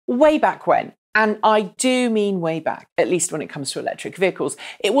Way back when, and I do mean way back, at least when it comes to electric vehicles,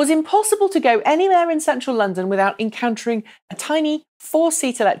 it was impossible to go anywhere in central London without encountering a tiny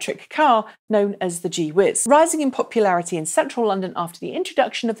 4-seat electric car known as the Gee-Whiz. Rising in popularity in central London after the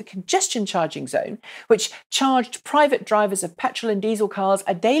introduction of the congestion charging zone, which charged private drivers of petrol and diesel cars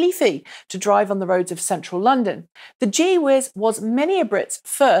a daily fee to drive on the roads of central London. The Gee-Whiz was many a Brit's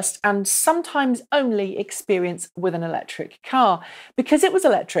first and sometimes only experience with an electric car. Because it was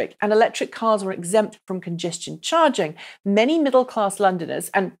electric and electric cars were exempt from congestion charging, many middle-class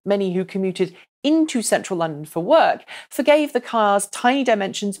Londoners and many who commuted into central London for work forgave the car's tiny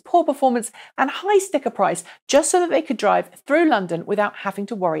dimensions, poor performance and high sticker price just so that they could drive through London without having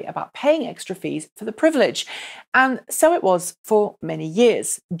to worry about paying extra fees for the privilege. And so it was for many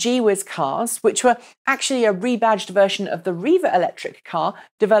years. Gee-Whiz cars, which were actually a rebadged version of the Riva electric car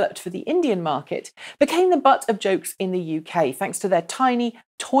developed for the Indian market, became the butt of jokes in the UK thanks to their tiny,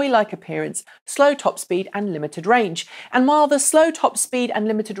 toy-like appearance, slow top speed and limited range. And while the slow top speed and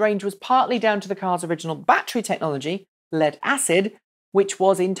limited range was partly down to the car's original battery technology, lead acid, which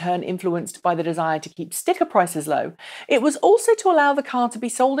was in turn influenced by the desire to keep sticker prices low, it was also to allow the car to be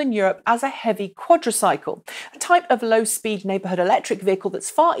sold in Europe as a heavy quadricycle, a type of low-speed neighbourhood electric vehicle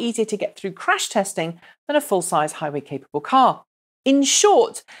that's far easier to get through crash testing than a full-size highway-capable car. In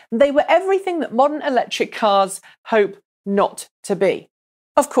short, they were everything that modern electric cars hope not to be.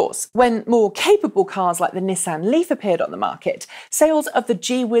 Of course, when more capable cars like the Nissan Leaf appeared on the market, sales of the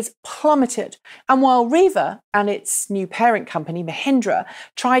Gee-Whiz plummeted. And while Riva and its new parent company, Mahindra,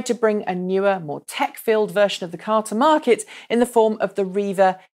 tried to bring a newer, more tech-filled version of the car to market in the form of the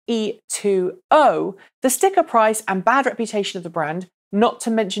Riva E2O, the sticker price and bad reputation of the brand, not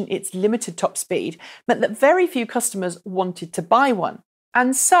to mention its limited top speed, meant that very few customers wanted to buy one.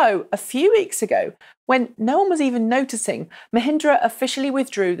 And so, a few weeks ago, when no one was even noticing, Mahindra officially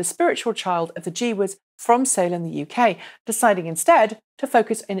withdrew the spiritual child of the Gee-Whiz from sale in the UK, deciding instead to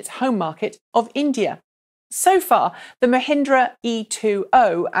focus in its home market of India. So far, the Mahindra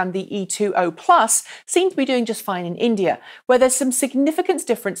E2O and the E2O Plus seem to be doing just fine in India, where there's some significant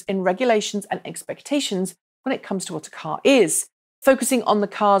difference in regulations and expectations when it comes to what a car is. Focusing on the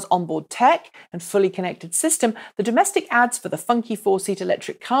car's onboard tech and fully connected system, the domestic ads for the funky 4-seat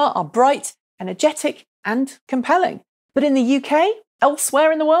electric car are bright, energetic and compelling. But in the UK,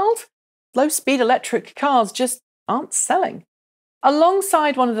 elsewhere in the world, low-speed electric cars just aren't selling.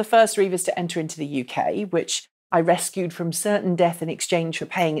 Alongside one of the first Rivas to enter into the UK, which I rescued from certain death in exchange for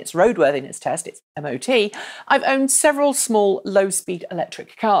paying its roadworthiness test, its MOT, I've owned several small low-speed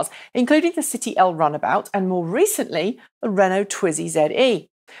electric cars, including the City L Runabout and more recently, the Renault Twizy ZE.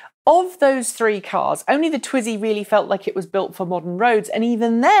 Of those 3 cars, only the Twizy really felt like it was built for modern roads, and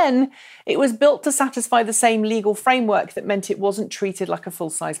even then, it was built to satisfy the same legal framework that meant it wasn't treated like a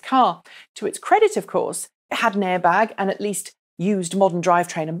full-size car. To its credit, of course, it had an airbag and at least used modern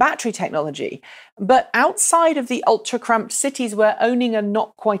drivetrain and battery technology. But outside of the ultra-cramped cities where owning a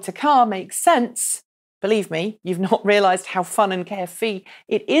not quite a car makes sense, believe me, you've not realised how fun and carefree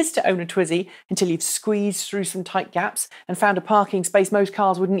it is to own a Twizy until you've squeezed through some tight gaps and found a parking space most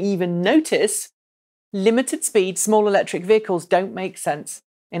cars wouldn't even notice. Limited speed, small electric vehicles don't make sense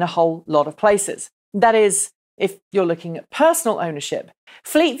in a whole lot of places. That is, if you're looking at personal ownership.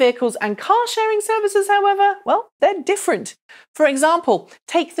 Fleet vehicles and car sharing services, however, well, they're different. For example,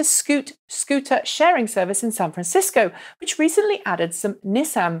 take the scooter sharing service in San Francisco, which recently added some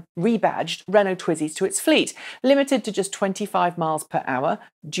Nissan rebadged Renault Twizys to its fleet, limited to just 25 miles per hour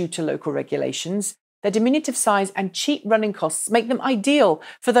due to local regulations. Their diminutive size and cheap running costs make them ideal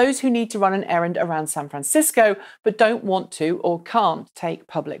for those who need to run an errand around San Francisco but don't want to or can't take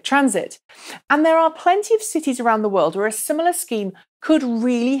public transit. And there are plenty of cities around the world where a similar scheme could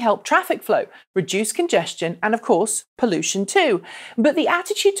really help traffic flow, reduce congestion and, of course, pollution too. But the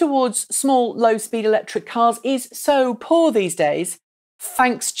attitude towards small, low-speed electric cars is so poor these days,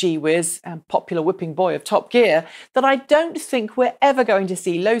 thanks Gee-Whiz, and popular whipping boy of Top Gear, that I don't think we're ever going to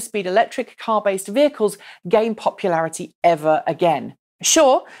see low-speed electric car-based vehicles gain popularity ever again.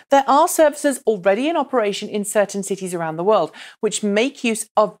 Sure, there are services already in operation in certain cities around the world which make use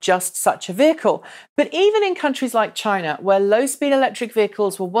of just such a vehicle. But even in countries like China, where low-speed electric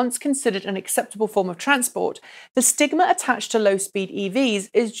vehicles were once considered an acceptable form of transport, the stigma attached to low-speed EVs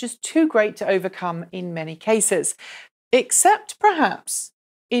is just too great to overcome in many cases. Except perhaps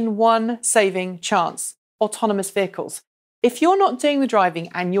in one saving chance: autonomous vehicles. If you're not doing the driving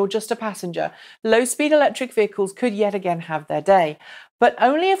and you're just a passenger, low-speed electric vehicles could yet again have their day. But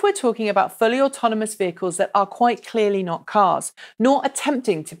only if we're talking about fully autonomous vehicles that are quite clearly not cars, nor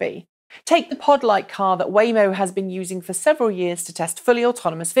attempting to be. Take the pod-like car that Waymo has been using for several years to test fully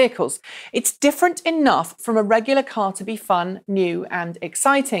autonomous vehicles. It's different enough from a regular car to be fun, new and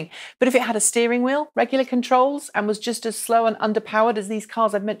exciting. But if it had a steering wheel, regular controls, and was just as slow and underpowered as these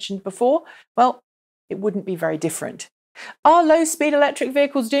cars I've mentioned before, well, it wouldn't be very different. Are low-speed electric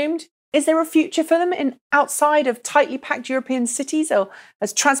vehicles doomed? Is there a future for them outside of tightly packed European cities or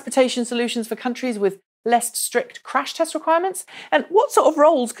as transportation solutions for countries with less strict crash test requirements? And what sort of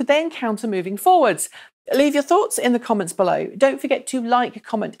roles could they encounter moving forwards? Leave your thoughts in the comments below. Don't forget to like,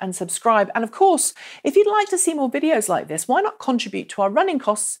 comment and subscribe. And of course, if you'd like to see more videos like this, why not contribute to our running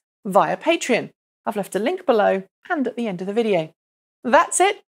costs via Patreon? I've left a link below and at the end of the video. That's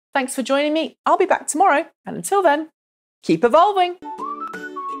it. Thanks for joining me. I'll be back tomorrow. And until then, keep evolving.